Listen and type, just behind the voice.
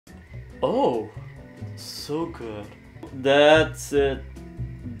Oh, so good. That's it.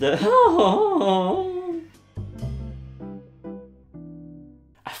 I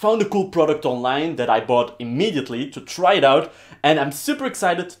found a cool product online that I bought immediately to try it out, and I'm super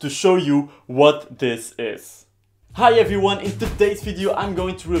excited to show you what this is. Hi everyone, in today's video I'm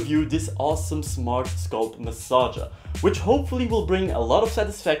going to review this awesome smart scalp massager, which hopefully will bring a lot of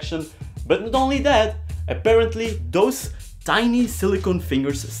satisfaction, but not only that, apparently those tiny silicone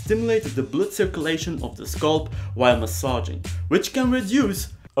fingers stimulate the blood circulation of the scalp while massaging, which can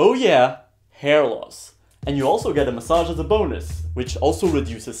reduce, oh yeah, hair loss. And you also get a massage as a bonus, which also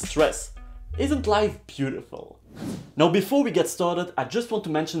reduces stress. Isn't life beautiful? Now before we get started, I just want to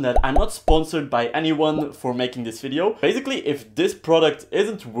mention that I'm not sponsored by anyone for making this video. Basically, if this product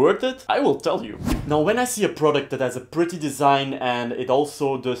isn't worth it, I will tell you. Now when I see a product that has a pretty design and it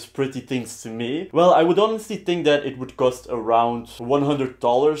also does pretty things to me, well, I would honestly think that it would cost around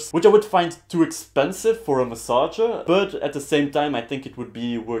 $100, which I would find too expensive for a massager, but at the same time I think it would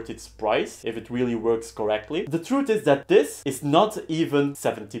be worth its price if it really works correctly. The truth is that this is not even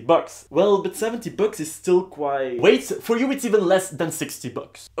 70 bucks. Well, but 70 bucks is still quite... Wait, for you it's even less than 60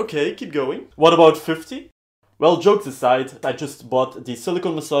 bucks. Okay, keep going. What about 50? Well, jokes aside, I just bought the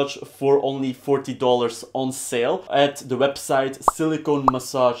silicone massage for only $40 on sale at the website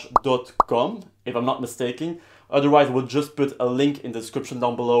siliconemassage.com, if I'm not mistaken. Otherwise, we'll just put a link in the description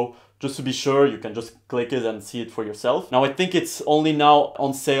down below. Just to be sure, you can just click it and see it for yourself. Now, I think it's only now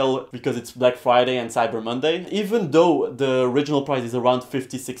on sale because it's Black Friday and Cyber Monday. Even though the original price is around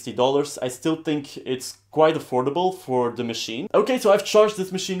 $50–60, I still think it's quite affordable for the machine. Okay, so I've charged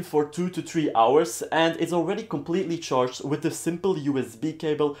this machine for 2 to 3 hours and it's already completely charged with a simple USB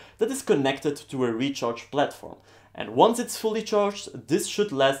cable that is connected to a recharge platform. And once it's fully charged, this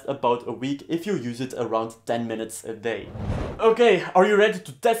should last about a week if you use it around 10 minutes a day. Okay, are you ready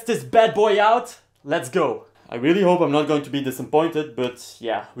to test this bad boy out? Let's go! I really hope I'm not going to be disappointed, but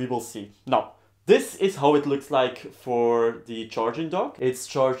yeah, we will see. Now, this is how it looks like for the charging dock. It's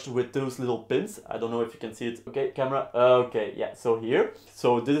charged with those little pins. I don't know if you can see it. Okay, camera. Okay, yeah, so here.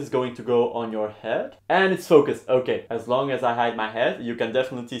 So this is going to go on your head. And it's focused. Okay, as long as I hide my head, you can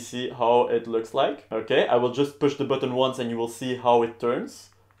definitely see how it looks like. Okay, I will just push the button once and you will see how it turns.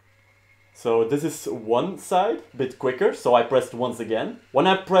 So this is one side, a bit quicker. So I pressed once again. When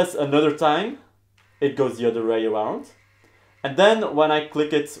I press another time, it goes the other way around. And then when I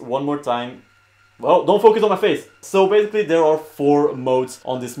click it one more time, well, don't focus on my face. So basically there are 4 modes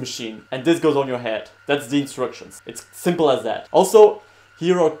on this machine and this goes on your head. That's the instructions. It's simple as that. Also,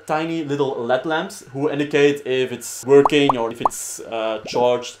 here are tiny little LED lamps who indicate if it's working or if it's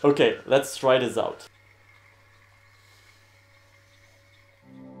charged. Okay, let's try this out.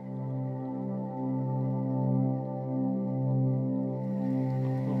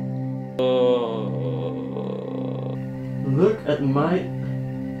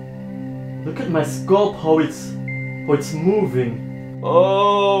 Look at my scalp, how it's moving.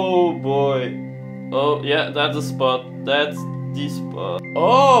 Oh boy. Oh yeah, that's the spot. That's the spot.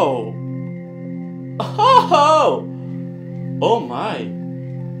 Oh! Oh! Oh my.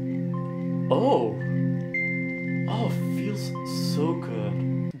 Oh. Oh, feels so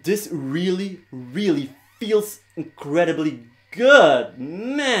good. This really feels incredibly good,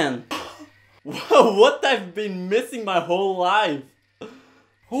 man. Wow, what I've been missing my whole life.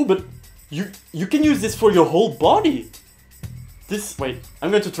 Oh, but you can use this for your whole body. Wait,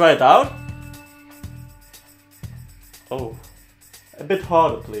 I'm going to try it out. Oh, a bit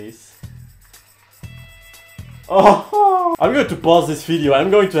harder, please. Oh, I'm going to pause this video.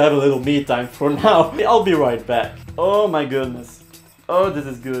 I'm going to have a little me time for now. I'll be right back. Oh my goodness. Oh, this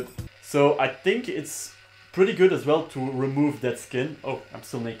is good. So I think it's pretty good as well to remove that skin. Oh, I'm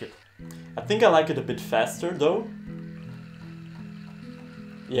still naked. I think I like it a bit faster though.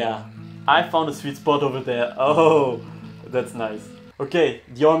 Yeah, I found a sweet spot over there. Oh, that's nice. Okay,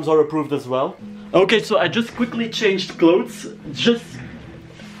 the arms are approved as well. Okay, so I just quickly changed clothes just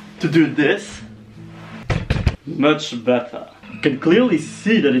to do this. Much better. You can clearly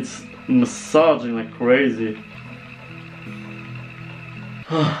see that it's massaging like crazy.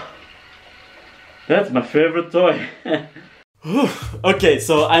 That's my favorite toy. Okay,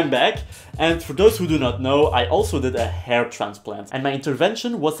 so I'm back. And for those who do not know, I also did a hair transplant and my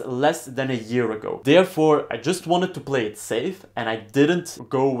intervention was less than a year ago. Therefore, I just wanted to play it safe and I didn't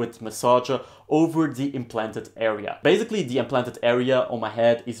go with massager over the implanted area. Basically, the implanted area on my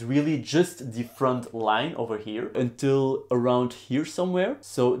head is really just the front line over here until around here somewhere.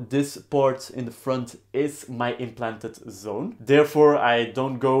 So this part in the front is my implanted zone. Therefore, I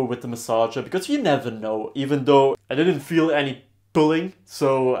don't go with the massager because you never know. Even though I didn't feel any pulling,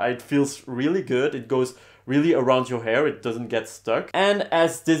 so it feels really good. It goes really around your hair, it doesn't get stuck. And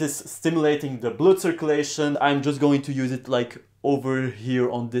as this is stimulating the blood circulation, I'm just going to use it like over here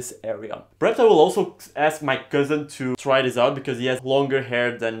on this area. Perhaps I will also ask my cousin to try this out because he has longer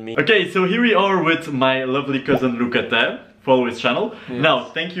hair than me. Okay, so here we are with my lovely cousin Lutétia. Follow his channel. Yes. Now,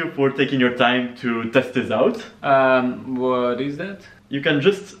 thank you for taking your time to test this out. What is that? You can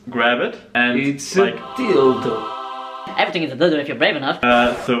just grab it and it's like a dildo. Everything is a dildo if you're brave enough.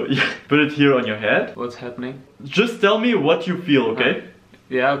 So you put it here on your head. What's happening? Just tell me what you feel, okay?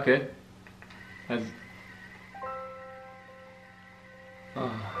 Yeah, okay.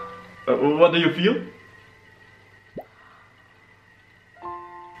 What do you feel?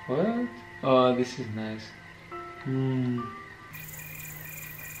 What? Oh, this is nice.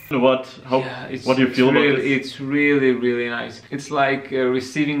 What do you feel about this? It's really, really nice. It's like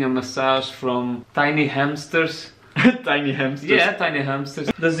receiving a massage from tiny hamsters. Tiny hamsters? Yeah, tiny hamsters.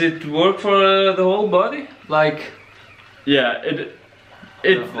 Does it work for the whole body? Like... Yeah,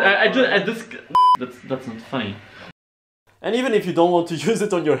 that's not funny. And even if you don't want to use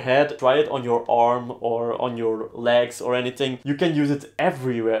it on your head, try it on your arm or on your legs or anything. You can use it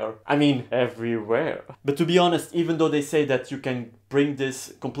everywhere. I mean, everywhere. But to be honest, even though they say that you can bring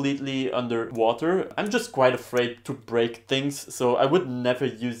this completely under water, I'm just quite afraid to break things, so I would never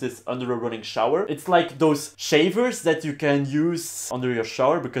use this under a running shower. It's like those shavers that you can use under your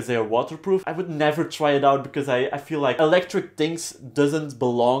shower because they are waterproof. I would never try it out because I feel like electric things doesn't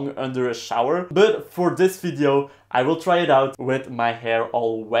belong under a shower. But for this video, I will try it out with my hair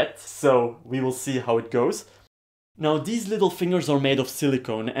all wet, so we will see how it goes. Now, these little fingers are made of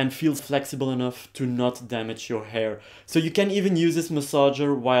silicone and feels flexible enough to not damage your hair. So you can even use this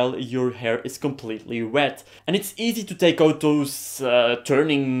massager while your hair is completely wet. And it's easy to take out those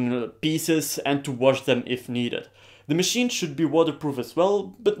turning pieces and to wash them if needed. The machine should be waterproof as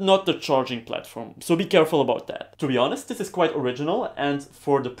well, but not the charging platform, so be careful about that. To be honest, this is quite original, and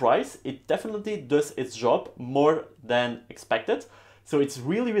for the price, it definitely does its job more than expected. So it's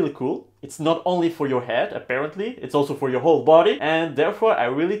really, really cool. It's not only for your head, apparently, it's also for your whole body, and therefore I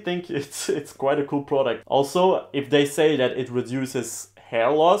really think it's quite a cool product. Also, if they say that it reduces hair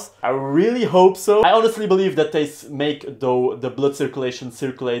loss, I really hope so. I honestly believe that they make the blood circulation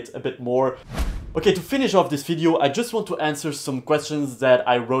circulate a bit more. Okay, to finish off this video, I just want to answer some questions that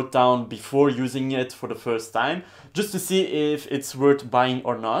I wrote down before using it for the first time, just to see if it's worth buying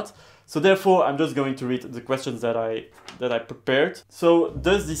or not. So therefore, I'm just going to read the questions that I prepared. So,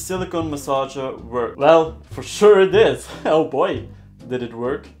 does the silicone massager work? Well, for sure it is. Oh boy, did it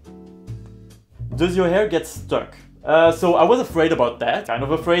work. Does your hair get stuck? So I was afraid about that, kind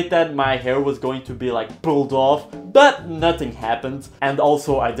of afraid that my hair was going to be like pulled off, but nothing happened. And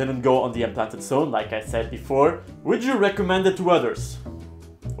also I didn't go on the implanted zone, like I said before. Would you recommend it to others?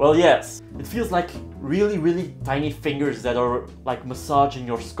 Well, yes. It feels like really, really tiny fingers that are like massaging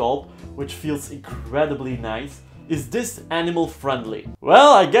your scalp, which feels incredibly nice. Is this animal friendly?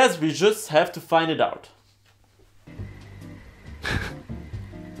 Well, I guess we just have to find it out.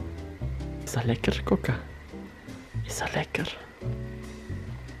 Is dat lekker, Coca? Is dat lekker?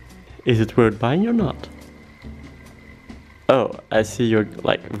 Is it worth buying or not? Oh, I see you're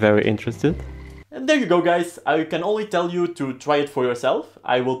like very interested. And there you go, guys. I can only tell you to try it for yourself.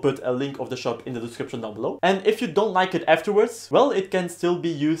 I will put a link of the shop in the description down below. And if you don't like it afterwards, well, it can still be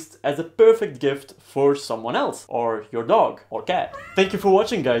used as a perfect gift for someone else, or your dog or cat. Thank you for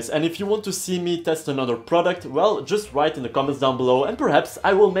watching, guys. And if you want to see me test another product, well, just write in the comments down below and perhaps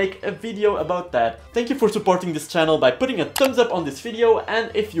I will make a video about that. Thank you for supporting this channel by putting a thumbs up on this video. And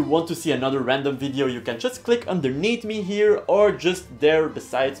if you want to see another random video, you can just click underneath me here or just there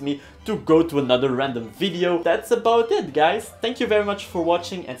beside me to go to another random video. That's about it, guys. Thank you very much for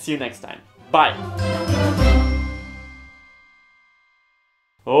watching and see you next time. Bye!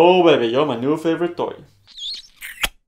 Oh baby, you're my new favorite toy.